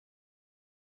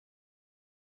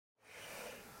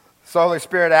So Holy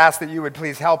Spirit, I ask that you would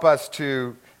please help us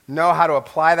to know how to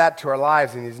apply that to our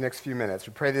lives in these next few minutes.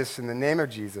 We pray this in the name of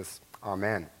Jesus.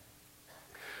 Amen.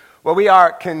 Well, we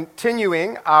are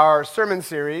continuing our sermon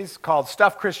series called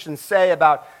Stuff Christians Say,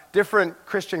 about different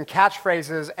Christian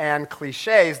catchphrases and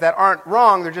cliches that aren't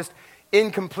wrong, they're just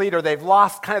incomplete, or they've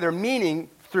lost kind of their meaning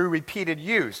through repeated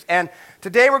use. And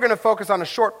today we're going to focus on a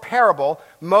short parable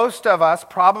most of us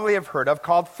probably have heard of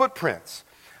called Footprints,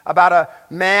 about a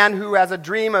man who has a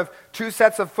dream of two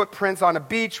sets of footprints on a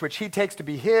beach, which he takes to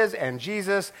be his and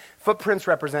Jesus. Footprints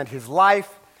represent his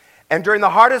life. And during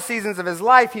the hardest seasons of his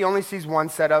life, he only sees one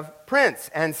set of prints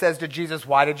and says to Jesus,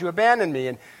 "Why did you abandon me?"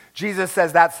 And Jesus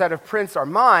says, "That set of prints are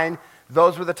mine.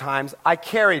 Those were the times I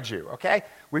carried you." Okay?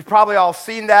 We've probably all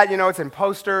seen that. You know, it's in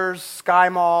posters, Sky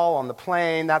Mall, on the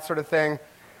plane, that sort of thing.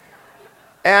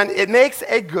 And it makes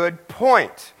a good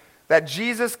point that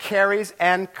Jesus carries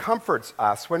and comforts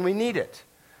us when we need it.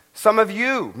 Some of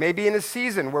you may be in a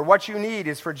season where what you need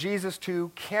is for Jesus to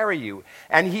carry you,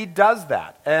 and he does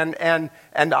that. And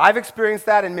I've experienced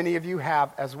that, and many of you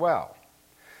have as well.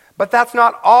 But that's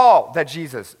not all that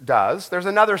Jesus does. There's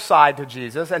another side to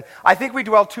Jesus, and I think we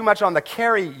dwell too much on the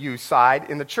carry you side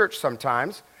in the church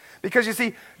sometimes, because you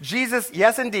see, Jesus,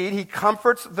 yes indeed, he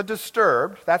comforts the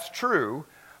disturbed, that's true,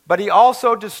 but he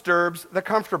also disturbs the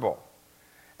comfortable.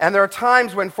 And there are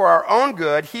times when, for our own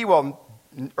good, he will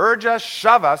urge us,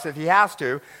 shove us, if he has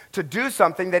to do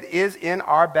something that is in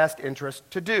our best interest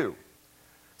to do.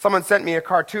 Someone sent me a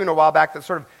cartoon a while back that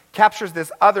sort of captures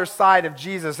this other side of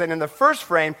Jesus. And in the first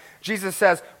frame, Jesus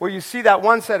says, "Where you see that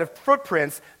one set of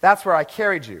footprints, that's where I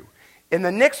carried you." In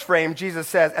the next frame, Jesus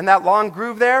says, "And that long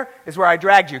groove there is where I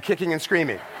dragged you, kicking and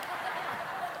screaming."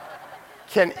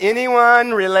 Can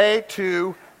anyone relate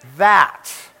to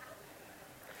that?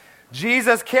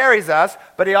 Jesus carries us,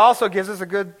 but he also gives us a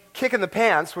good kick in the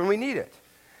pants when we need it.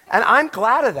 And I'm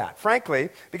glad of that, frankly,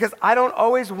 because I don't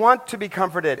always want to be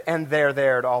comforted and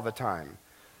there all the time.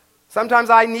 Sometimes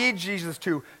I need Jesus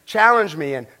to challenge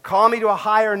me and call me to a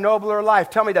higher, nobler life,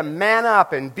 tell me to man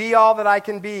up and be all that I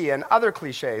can be, and other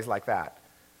cliches like that.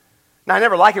 Now, I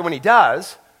never like it when he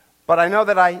does, but I know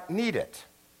that I need it.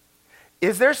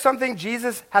 Is there something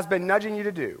Jesus has been nudging you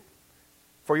to do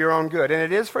for your own good? And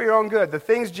it is for your own good. The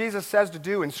things Jesus says to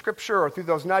do in Scripture or through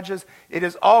those nudges, it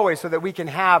is always so that we can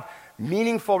have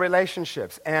meaningful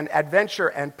relationships and adventure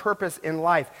and purpose in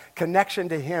life, connection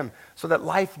to him, so that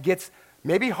life gets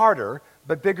maybe harder,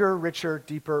 but bigger, richer,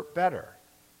 deeper, better.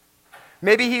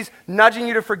 Maybe he's nudging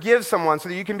you to forgive someone so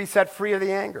that you can be set free of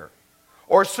the anger,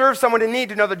 or serve someone in need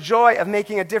to know the joy of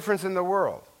making a difference in the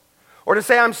world, or to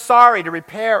say "I'm sorry" to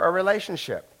repair a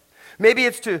relationship. Maybe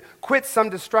it's to quit some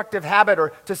destructive habit,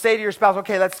 or to say to your spouse,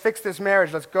 "Okay, let's fix this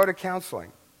marriage, let's go to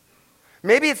counseling."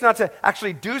 Maybe it's not to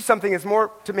actually do something, it's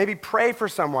more to maybe pray for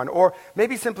someone, or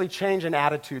maybe simply change an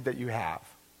attitude that you have.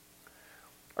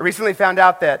 I recently found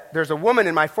out that there's a woman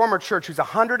in my former church who's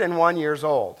 101 years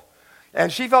old,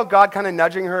 and she felt God kind of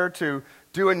nudging her to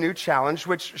do a new challenge,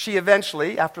 which she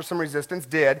eventually, after some resistance,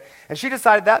 did, and she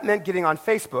decided that meant getting on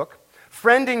Facebook,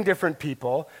 friending different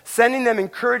people, sending them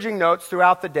encouraging notes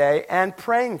throughout the day, and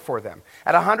praying for them.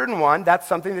 At 101, that's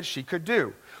something that she could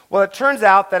do. Well, it turns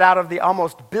out that out of the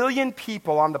almost billion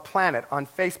people on the planet on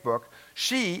Facebook,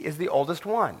 she is the oldest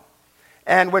one.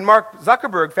 And when Mark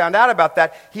Zuckerberg found out about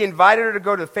that, he invited her to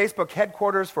go to Facebook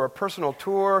headquarters for a personal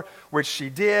tour, which she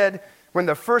did. When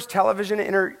the first television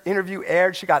interview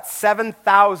aired, she got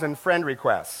 7,000 friend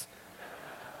requests.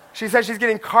 She says she's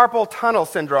getting carpal tunnel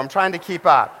syndrome trying to keep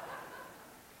up.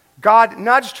 God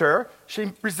nudged her.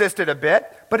 She resisted a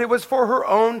bit, but it was for her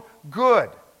own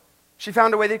good. She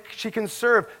found a way that she can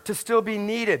serve, to still be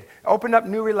needed, opened up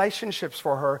new relationships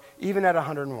for her, even at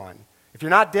 101. If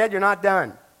you're not dead, you're not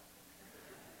done.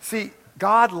 See,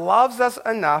 God loves us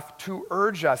enough to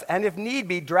urge us, and if need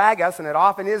be, drag us, and it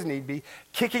often is need be,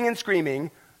 kicking and screaming,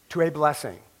 to a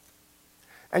blessing.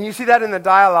 And you see that in the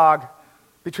dialogue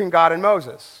between God and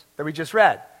Moses that we just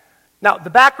read. Now,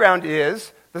 the background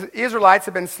is the Israelites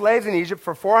have been slaves in Egypt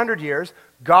for 400 years.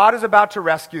 God is about to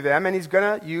rescue them, and he's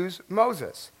going to use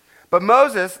Moses. But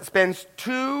Moses spends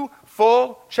 2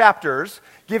 full chapters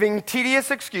giving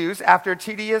tedious excuse after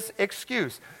tedious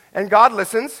excuse. And God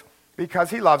listens because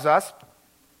he loves us,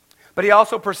 but he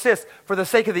also persists for the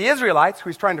sake of the Israelites, who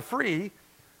he's trying to free,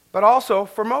 but also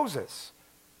for Moses,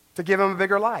 to give him a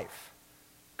bigger life.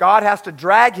 God has to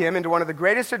drag him into one of the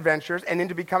greatest adventures and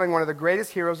into becoming one of the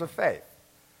greatest heroes of faith.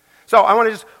 So I want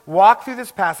to just walk through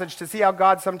this passage to see how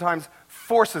God sometimes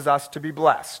forces us to be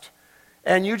blessed.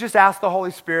 And you just ask the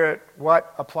Holy Spirit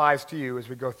what applies to you as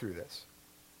we go through this.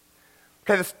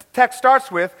 Okay, this text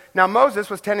starts with, "Now Moses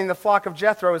was tending the flock of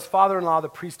Jethro, his father-in-law, the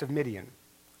priest of Midian."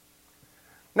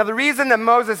 Now, the reason that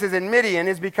Moses is in Midian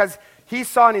is because he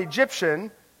saw an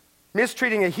Egyptian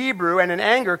mistreating a Hebrew, and in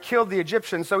anger killed the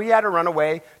Egyptian, so he had to run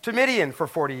away to Midian for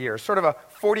 40 years, sort of a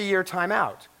 40-year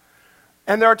timeout.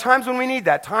 And there are times when we need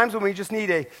that, times when we just need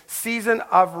a season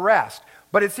of rest.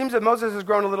 But it seems that Moses has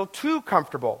grown a little too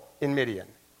comfortable in Midian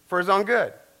for his own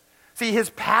good. See, his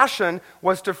passion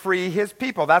was to free his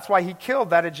people. That's why he killed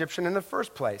that Egyptian in the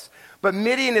first place. But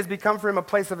Midian has become for him a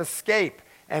place of escape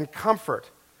and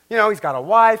comfort. You know, he's got a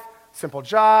wife, simple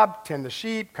job, tend the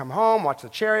sheep, come home, watch the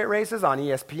chariot races on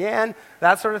ESPN,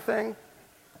 that sort of thing.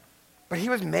 But he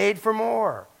was made for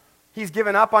more. He's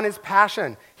given up on his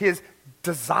passion, his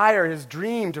desire, his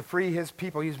dream to free his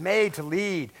people. He's made to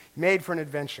lead, made for an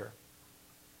adventure.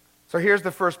 So here's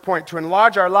the first point. To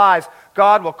enlarge our lives,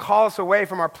 God will call us away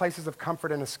from our places of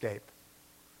comfort and escape.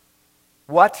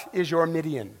 What is your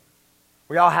Midian?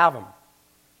 We all have them.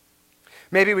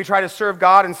 Maybe we try to serve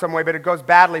God in some way, but it goes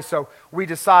badly, so we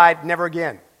decide never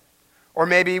again. Or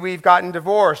maybe we've gotten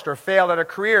divorced or failed at a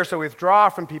career, so we withdraw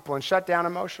from people and shut down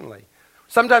emotionally.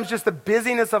 Sometimes just the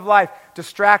busyness of life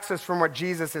distracts us from what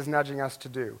Jesus is nudging us to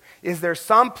do. Is there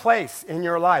some place in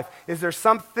your life? Is there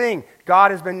something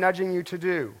God has been nudging you to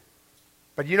do?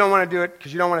 But you don't want to do it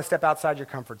because you don't want to step outside your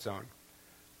comfort zone.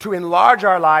 To enlarge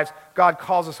our lives, God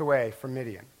calls us away from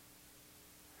Midian.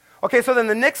 Okay, so then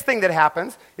the next thing that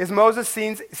happens is Moses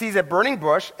sees a burning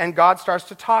bush, and God starts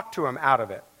to talk to him out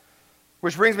of it.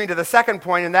 Which brings me to the second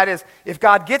point, and that is, if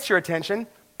God gets your attention,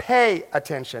 pay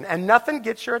attention. And nothing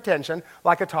gets your attention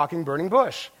like a talking burning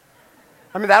bush.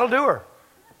 I mean, that'll do her,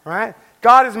 right?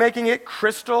 God is making it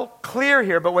crystal clear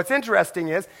here, but what's interesting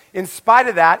is, in spite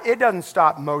of that, it doesn't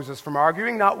stop Moses from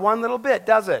arguing, not one little bit,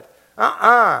 does it?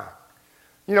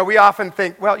 You know, we often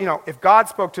think, well, you know, if God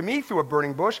spoke to me through a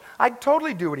burning bush, I'd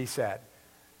totally do what he said.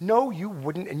 No, you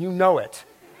wouldn't, and you know it.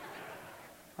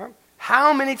 Right?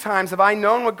 How many times have I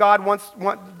known what God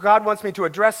wants me to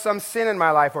address some sin in my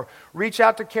life, or reach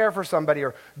out to care for somebody,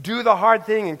 or do the hard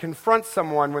thing and confront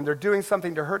someone when they're doing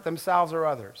something to hurt themselves or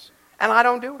others, and I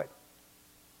don't do it.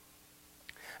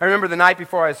 I remember the night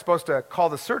before I was supposed to call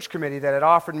the search committee that had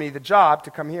offered me the job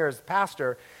to come here as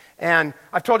pastor. And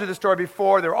I've told you the story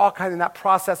before. There were all kinds in that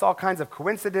process, all kinds of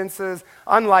coincidences,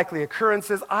 unlikely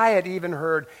occurrences. I had even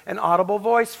heard an audible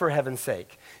voice, for heaven's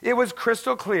sake. It was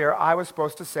crystal clear I was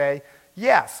supposed to say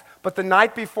yes. But the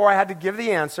night before I had to give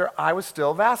the answer, I was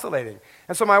still vacillating.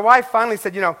 And so my wife finally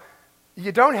said, you know,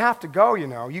 you don't have to go, you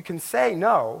know. You can say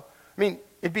no. I mean,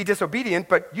 it'd be disobedient,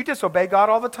 but you disobey God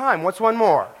all the time. What's one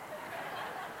more?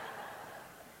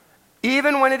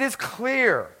 Even when it is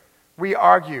clear, we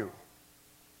argue.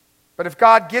 But if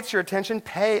God gets your attention,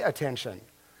 pay attention.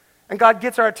 And God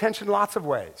gets our attention lots of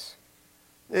ways.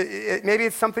 Maybe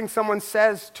it's something someone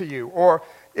says to you, or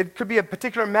it could be a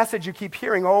particular message you keep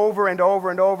hearing over and over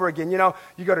and over again. You know,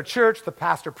 you go to church, the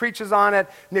pastor preaches on it.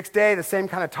 Next day, the same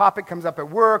kind of topic comes up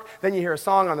at work. Then you hear a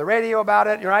song on the radio about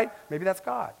it, right? Maybe that's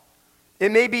God.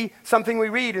 It may be something we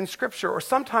read in Scripture, or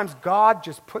sometimes God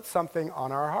just puts something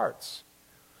on our hearts.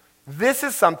 This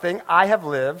is something I have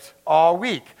lived all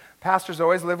week. Pastors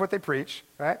always live what they preach,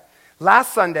 right?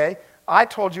 Last Sunday, I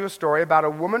told you a story about a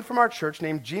woman from our church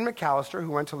named Jean McAllister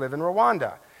who went to live in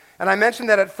Rwanda. And I mentioned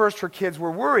that at first her kids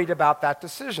were worried about that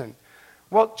decision.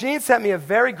 Well, Jean sent me a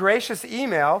very gracious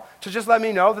email to just let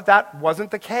me know that that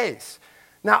wasn't the case.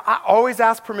 Now, I always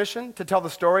ask permission to tell the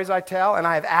stories I tell, and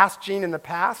I have asked Jean in the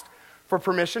past for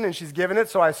permission, and she's given it,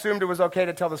 so I assumed it was okay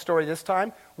to tell the story this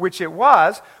time, which it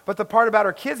was, but the part about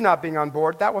her kids not being on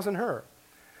board, that wasn't her.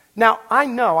 Now, I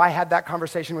know I had that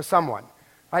conversation with someone.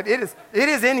 Right? It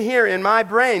is in here in my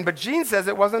brain, but Jean says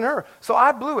it wasn't her, so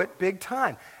I blew it big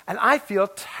time. And I feel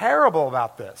terrible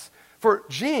about this. For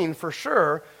Jean, for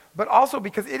sure, but also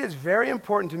because it is very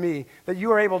important to me that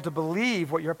you are able to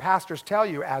believe what your pastors tell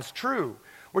you as true,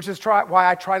 which is why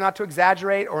I try not to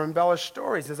exaggerate or embellish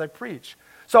stories as I preach.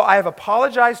 So I have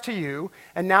apologized to you,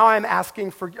 and now I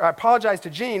apologized to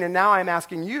Jean, and now I'm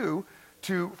asking you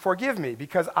to forgive me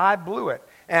because I blew it.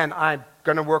 And I'm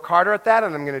going to work harder at that,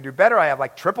 and I'm going to do better. I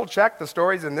have triple checked the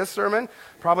stories in this sermon.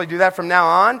 Probably do that from now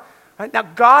on. Right? Now,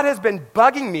 God has been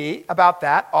bugging me about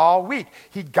that all week.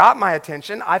 He got my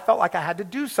attention. I felt like I had to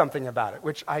do something about it,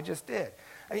 which I just did.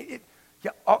 I mean,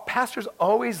 pastors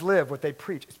always live what they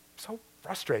preach. It's so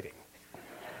frustrating.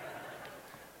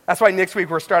 That's why next week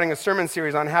we're starting a sermon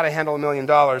series on how to handle $1 million.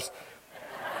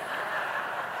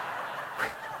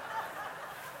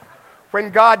 When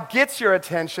God gets your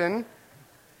attention,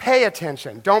 pay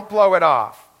attention. Don't blow it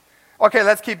off. Okay,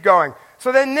 let's keep going.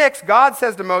 So then next, God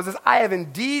says to Moses, I have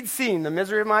indeed seen the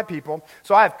misery of my people,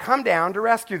 so I have come down to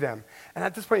rescue them. And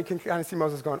at this point, you can kind of see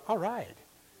Moses going, all right,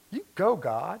 you go,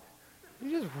 God.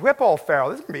 You just whip old Pharaoh.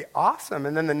 This is going to be awesome.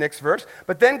 And then the next verse.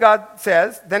 But then God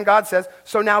says,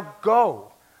 so now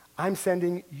go. I'm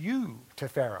sending you to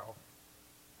Pharaoh.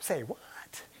 Say, what?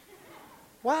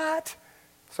 What?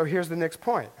 So here's the next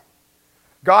point.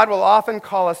 God will often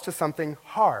call us to something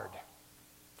hard.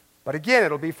 But again,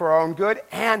 it'll be for our own good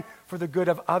and for the good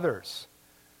of others.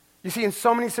 You see, in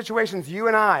so many situations, you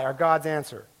and I are God's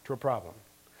answer to a problem.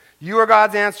 You are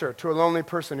God's answer to a lonely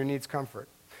person who needs comfort.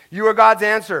 You are God's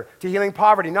answer to healing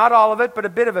poverty. Not all of it, but a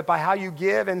bit of it by how you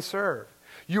give and serve.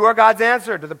 You are God's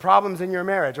answer to the problems in your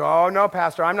marriage. Oh, no,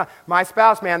 Pastor, I'm not. My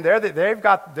spouse, man, they're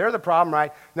the problem,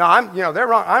 right? No, they're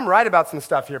wrong. I'm right about some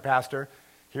stuff here, Pastor.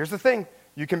 Here's the thing.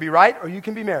 You can be right or you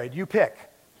can be married. You pick.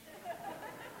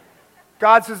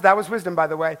 God says, that was wisdom, by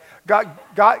the way.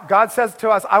 God says to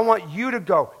us, I want you to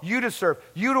go, you to serve,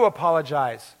 you to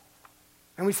apologize.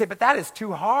 And we say, but that is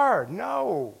too hard.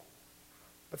 No.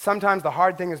 But sometimes the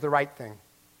hard thing is the right thing.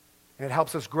 And it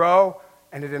helps us grow,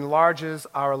 and it enlarges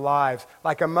our lives.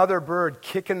 Like a mother bird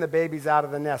kicking the babies out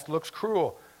of the nest. Looks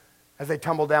cruel as they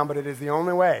tumble down, but it is the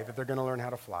only way that they're going to learn how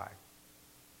to fly.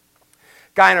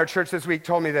 Guy in our church this week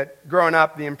told me that growing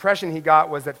up, the impression he got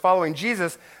was that following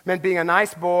Jesus meant being a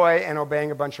nice boy and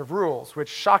obeying a bunch of rules, which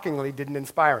shockingly didn't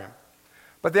inspire him.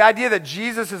 But the idea that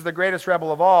Jesus is the greatest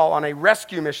rebel of all on a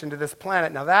rescue mission to this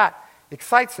planet, now that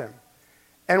excites him.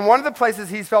 And one of the places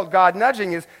he's felt God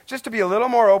nudging is just to be a little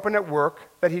more open at work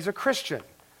that he's a Christian.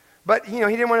 But, he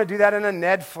didn't want to do that in a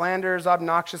Ned Flanders,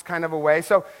 obnoxious kind of a way,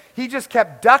 so he just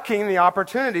kept ducking the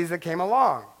opportunities that came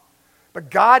along. But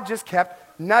God just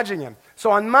kept nudging him.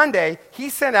 So on Monday, he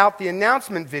sent out the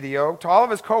announcement video to all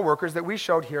of his coworkers that we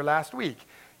showed here last week.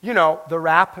 You know, the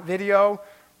rap video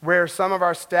where some of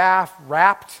our staff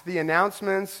rapped the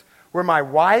announcements, where my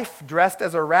wife dressed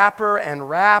as a rapper and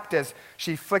rapped as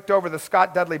she flicked over the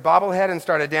Scott Dudley bobblehead and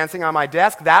started dancing on my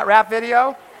desk. That rap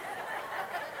video?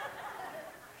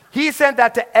 He sent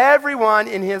that to everyone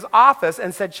in his office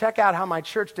and said, check out how my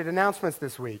church did announcements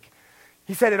this week.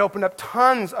 He said it opened up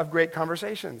tons of great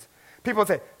conversations. People would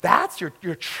say, that's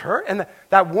your church? And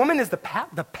that woman is the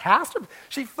pastor?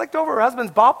 She flicked over her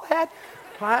husband's bobblehead?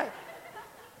 What?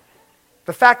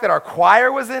 The fact that our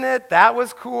choir was in it, that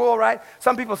was cool, right?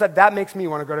 Some people said, that makes me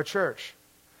want to go to church.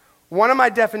 One of my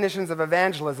definitions of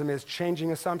evangelism is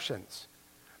changing assumptions.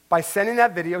 By sending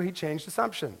that video, he changed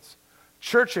assumptions.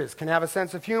 Churches can have a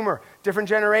sense of humor. Different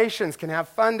generations can have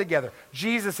fun together.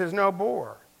 Jesus is no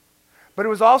bore. But it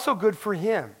was also good for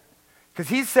him. Because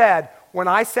he said, when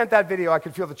I sent that video, I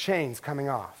could feel the chains coming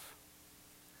off.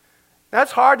 Now,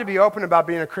 it's hard to be open about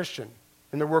being a Christian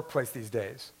in the workplace these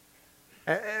days.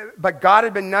 But God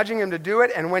had been nudging him to do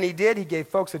it, and when he did, he gave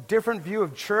folks a different view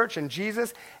of church and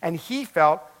Jesus, and he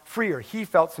felt freer. He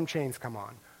felt some chains come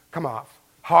off.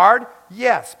 Hard?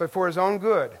 Yes, but for his own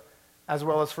good, as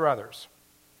well as for others.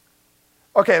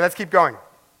 Okay, let's keep going.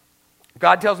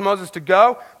 God tells Moses to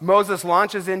go. Moses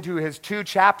launches into his 2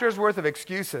 chapters worth of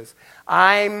excuses.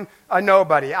 I'm a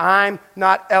nobody. I'm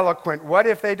not eloquent. What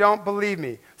if they don't believe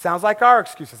me? Sounds like our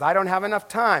excuses. I don't have enough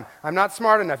time. I'm not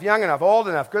smart enough, young enough, old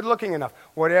enough, good looking enough,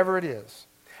 whatever it is.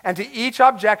 And to each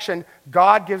objection,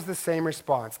 God gives the same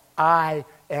response. I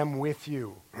am with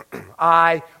you.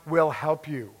 I will help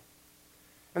you.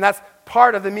 And that's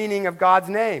part of the meaning of God's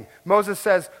name. Moses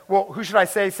says, well, who should I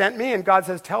say sent me? And God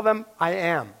says, tell them I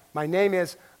am. My name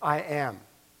is I am.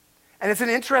 And it's an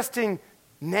interesting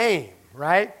name,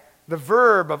 right? The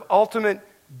verb of ultimate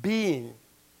being.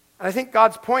 And I think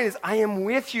God's point is, I am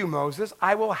with you, Moses.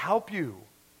 I will help you.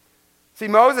 See,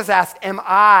 Moses asked, am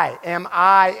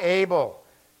I able?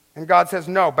 And God says,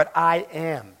 no, but I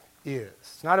am is.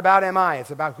 It's not about am I,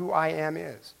 it's about who I am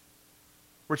is.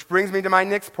 Which brings me to my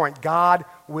next point. God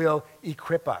will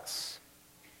equip us.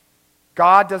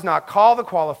 God does not call the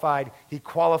qualified, he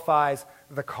qualifies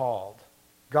the called.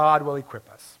 God will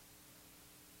equip us.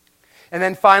 And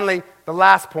then finally, the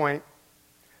last point,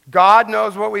 God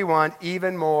knows what we want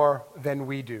even more than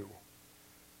we do.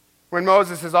 When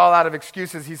Moses is all out of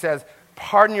excuses, he says,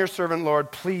 pardon your servant,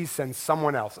 Lord, please send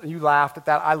someone else. And you laughed at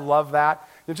that. I love that.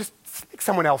 Just make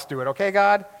someone else do it, okay,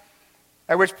 God?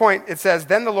 At which point it says,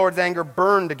 then the Lord's anger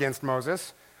burned against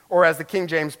Moses, or as the King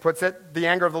James puts it, the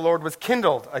anger of the Lord was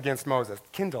kindled against Moses.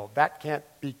 Kindled, that can't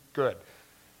be good.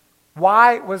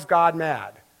 Why was God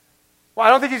mad? Well, I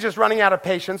don't think he's just running out of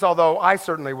patience, although I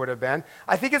certainly would have been.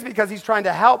 I think it's because he's trying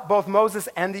to help both Moses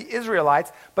and the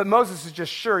Israelites, but Moses is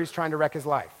just sure he's trying to wreck his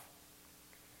life.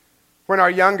 When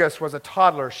our youngest was a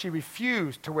toddler, she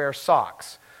refused to wear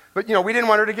socks. But, we didn't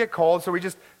want her to get cold, so we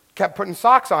just kept putting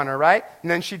socks on her, right?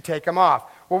 And then she'd take them off.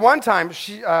 Well, one time,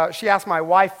 she asked my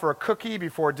wife for a cookie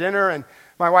before dinner, and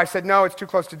My wife said, no, it's too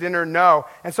close to dinner, no.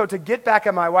 And so to get back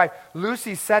at my wife,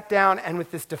 Lucy sat down and with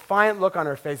this defiant look on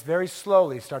her face, very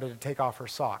slowly started to take off her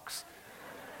socks.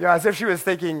 As if she was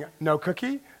thinking, no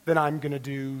cookie, then I'm going to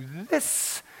do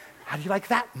this. How do you like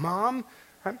that, Mom?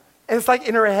 And it's like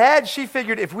in her head, she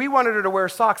figured if we wanted her to wear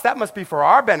socks, that must be for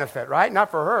our benefit, right?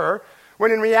 Not for her. When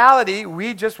in reality,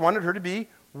 we just wanted her to be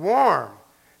warm.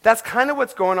 That's kind of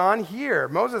what's going on here.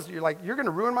 Moses, you're like, you're going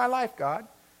to ruin my life, God.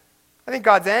 I think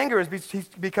God's anger is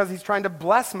because he's trying to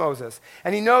bless Moses.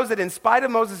 And he knows that in spite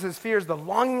of Moses' fears, the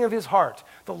longing of his heart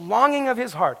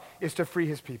is to free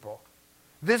his people.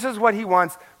 This is what he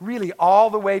wants really all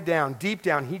the way down, deep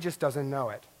down. He just doesn't know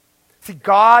it. See,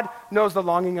 God knows the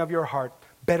longing of your heart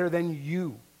better than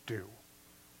you do.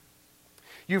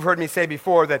 You've heard me say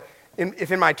before that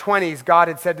if in my 20s God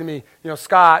had said to me,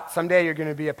 Scott, someday you're going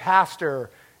to be a pastor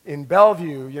in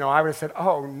Bellevue, I would have said,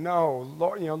 oh, no,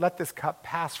 Lord, let this cup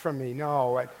pass from me.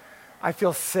 No, I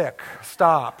feel sick.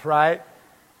 Stop, right?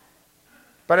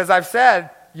 But as I've said,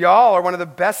 y'all are one of the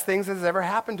best things that has ever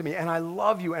happened to me, and I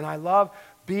love you, and I love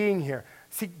being here.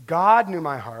 See, God knew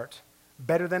my heart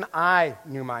better than I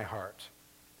knew my heart.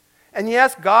 And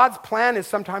yes, God's plan is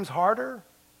sometimes harder.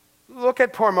 Look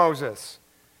at poor Moses.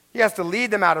 He has to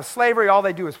lead them out of slavery. All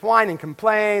they do is whine and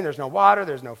complain. There's no water.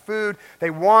 There's no food. They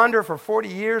wander for 40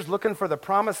 years looking for the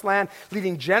promised land,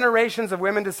 leading generations of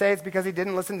women to say it's because he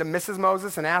didn't listen to Mrs.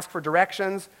 Moses and ask for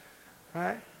directions.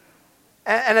 Right?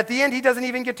 And at the end, he doesn't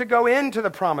even get to go into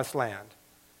the promised land.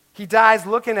 He dies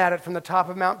looking at it from the top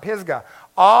of Mount Pisgah.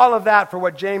 All of that for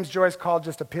what James Joyce called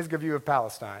just a Pisgah view of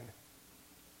Palestine.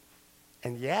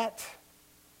 And yet,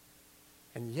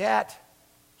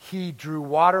 he drew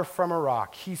water from a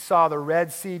rock. He saw the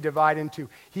Red Sea divide in two.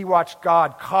 He watched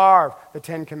God carve the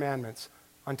 10 Commandments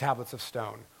on tablets of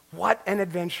stone. What an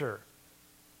adventure.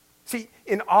 See,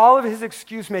 in all of his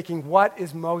excuse-making, what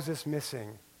is Moses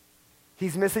missing?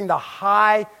 He's missing the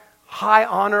high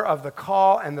honor of the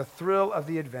call and the thrill of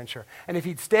the adventure. And if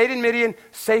he'd stayed in Midian,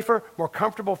 safer, more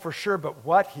comfortable for sure, but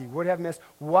what he would have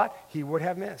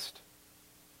missed.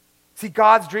 See,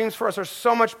 God's dreams for us are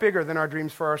so much bigger than our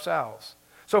dreams for ourselves.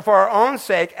 So for our own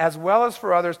sake, as well as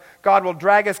for others, God will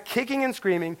drag us kicking and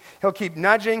screaming. He'll keep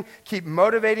nudging, keep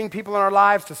motivating people in our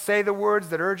lives to say the words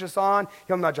that urge us on.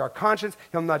 He'll nudge our conscience.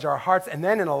 He'll nudge our hearts. And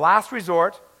then in a last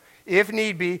resort, if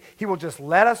need be, he will just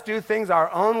let us do things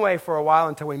our own way for a while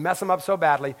until we mess them up so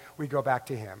badly, we go back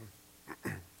to him.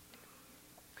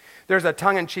 There's a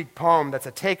tongue-in-cheek poem that's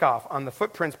a takeoff on the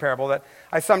footprints parable that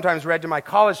I sometimes read to my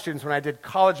college students when I did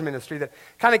college ministry that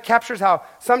kind of captures how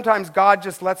sometimes God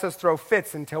just lets us throw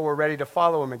fits until we're ready to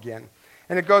follow him again.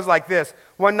 And it goes like this.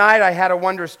 One night I had a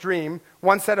wondrous dream.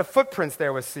 One set of footprints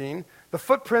there was seen, the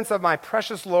footprints of my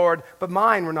precious Lord, but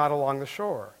mine were not along the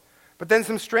shore. But then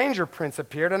some stranger prints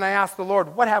appeared, and I asked the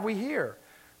Lord, what have we here?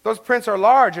 Those prints are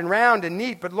large and round and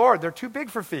neat, but Lord, they're too big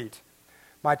for feet.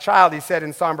 My child, he said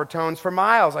in somber tones, for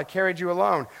miles I carried you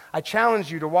alone. I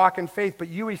challenged you to walk in faith, but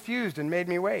you refused and made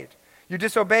me wait. You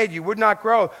disobeyed, you would not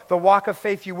grow. The walk of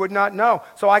faith you would not know.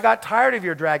 So I got tired of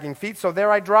your dragging feet, so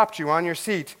there I dropped you on your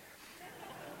seat.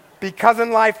 Because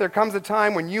in life there comes a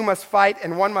time when you must fight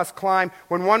and one must climb,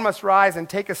 when one must rise and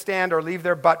take a stand or leave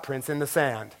their butt prints in the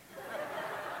sand.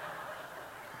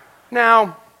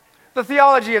 Now, the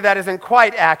theology of that isn't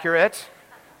quite accurate.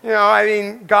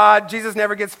 Jesus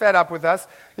never gets fed up with us.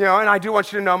 And I do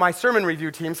want you to know my sermon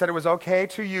review team said it was okay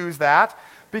to use that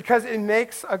because it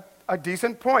makes a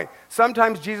decent point.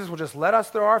 Sometimes Jesus will just let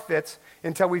us throw our fits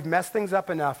until we've messed things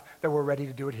up enough that we're ready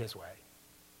to do it his way.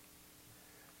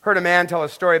 Heard a man tell a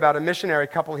story about a missionary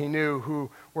couple he knew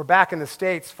who were back in the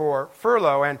States for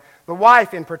furlough, and the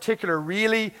wife in particular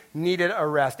really needed a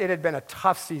rest. It had been a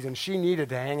tough season. She needed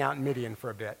to hang out in Midian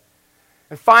for a bit.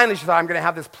 And finally, she thought, I'm going to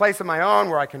have this place of my own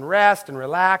where I can rest and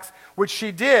relax, which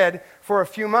she did for a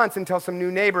few months until some new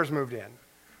neighbors moved in.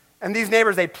 And these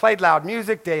neighbors, they played loud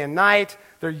music day and night.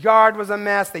 Their yard was a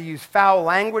mess. They used foul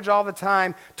language all the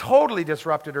time, totally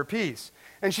disrupted her peace.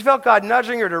 And she felt God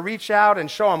nudging her to reach out and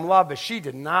show him love, but she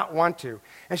did not want to.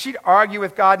 And she'd argue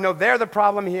with God, no, they're the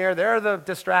problem here, they're the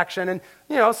distraction. And,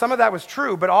 some of that was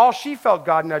true, but all she felt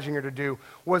God nudging her to do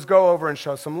was go over and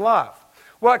show some love.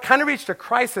 Well, it kind of reached a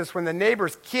crisis when the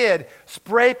neighbor's kid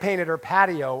spray painted her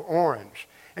patio orange.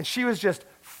 And she was just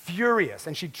furious.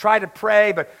 And she tried to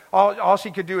pray, but all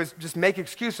she could do is just make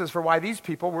excuses for why these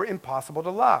people were impossible to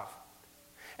love.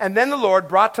 And then the Lord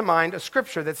brought to mind a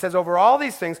scripture that says, over all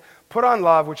these things, put on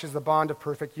love, which is the bond of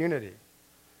perfect unity.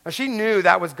 Now, she knew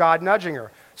that was God nudging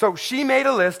her. So she made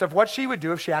a list of what she would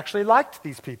do if she actually liked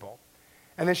these people.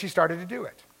 And then she started to do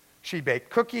it. She baked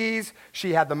cookies,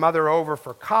 she had the mother over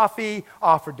for coffee,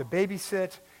 offered to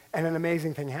babysit, and an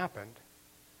amazing thing happened.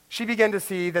 She began to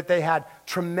see that they had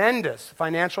tremendous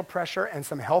financial pressure and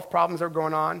some health problems that were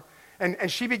going on.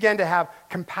 And she began to have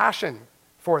compassion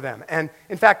for them. And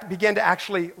in fact, began to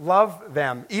actually love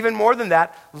them. Even more than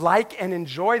that, like and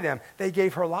enjoy them. They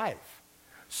gave her life.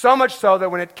 So much so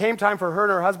that when it came time for her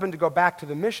and her husband to go back to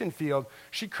the mission field,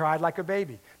 she cried like a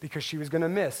baby because she was going to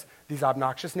miss these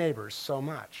obnoxious neighbors so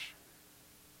much.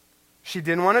 She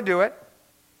didn't want to do it.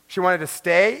 She wanted to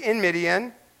stay in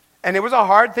Midian. And it was a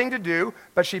hard thing to do,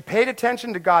 but she paid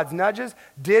attention to God's nudges,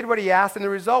 did what he asked, and the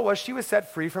result was she was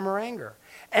set free from her anger.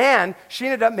 And she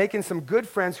ended up making some good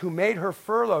friends who made her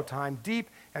furlough time deep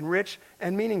and rich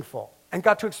and meaningful, and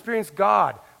got to experience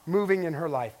God moving in her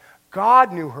life.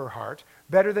 God knew her heart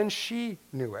better than she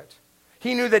knew it.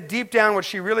 He knew that deep down what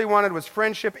she really wanted was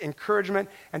friendship, encouragement,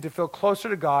 and to feel closer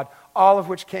to God, all of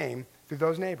which came through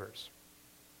those neighbors.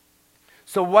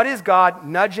 So what is God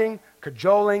nudging,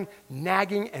 cajoling,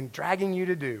 nagging, and dragging you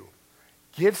to do?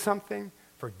 Give something,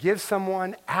 forgive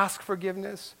someone, ask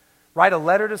forgiveness, write a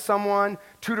letter to someone,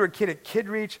 tutor a kid at Kid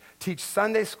Reach, teach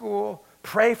Sunday school,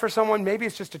 pray for someone. Maybe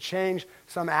it's just to change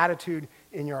some attitude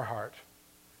in your heart.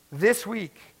 This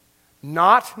week,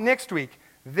 not next week,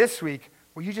 this week,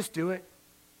 will you just do it?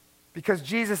 Because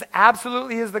Jesus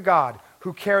absolutely is the God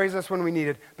who carries us when we need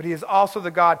it, but he is also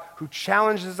the God who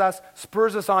challenges us,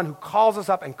 spurs us on, who calls us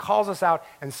up and calls us out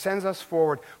and sends us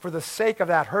forward for the sake of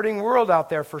that hurting world out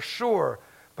there for sure,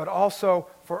 but also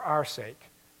for our sake,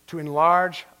 to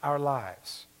enlarge our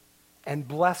lives and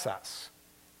bless us,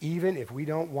 even if we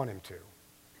don't want him to.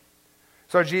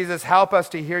 So Jesus, help us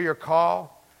to hear your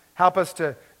call. Help us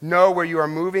to know where you are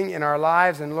moving in our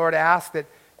lives, and Lord, ask that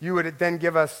you would then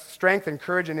give us strength and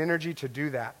courage and energy to do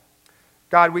that.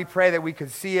 God, we pray that we could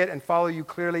see it and follow you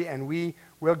clearly, and we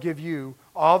will give you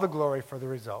all the glory for the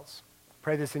results.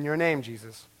 Pray this in your name,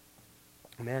 Jesus.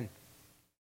 Amen.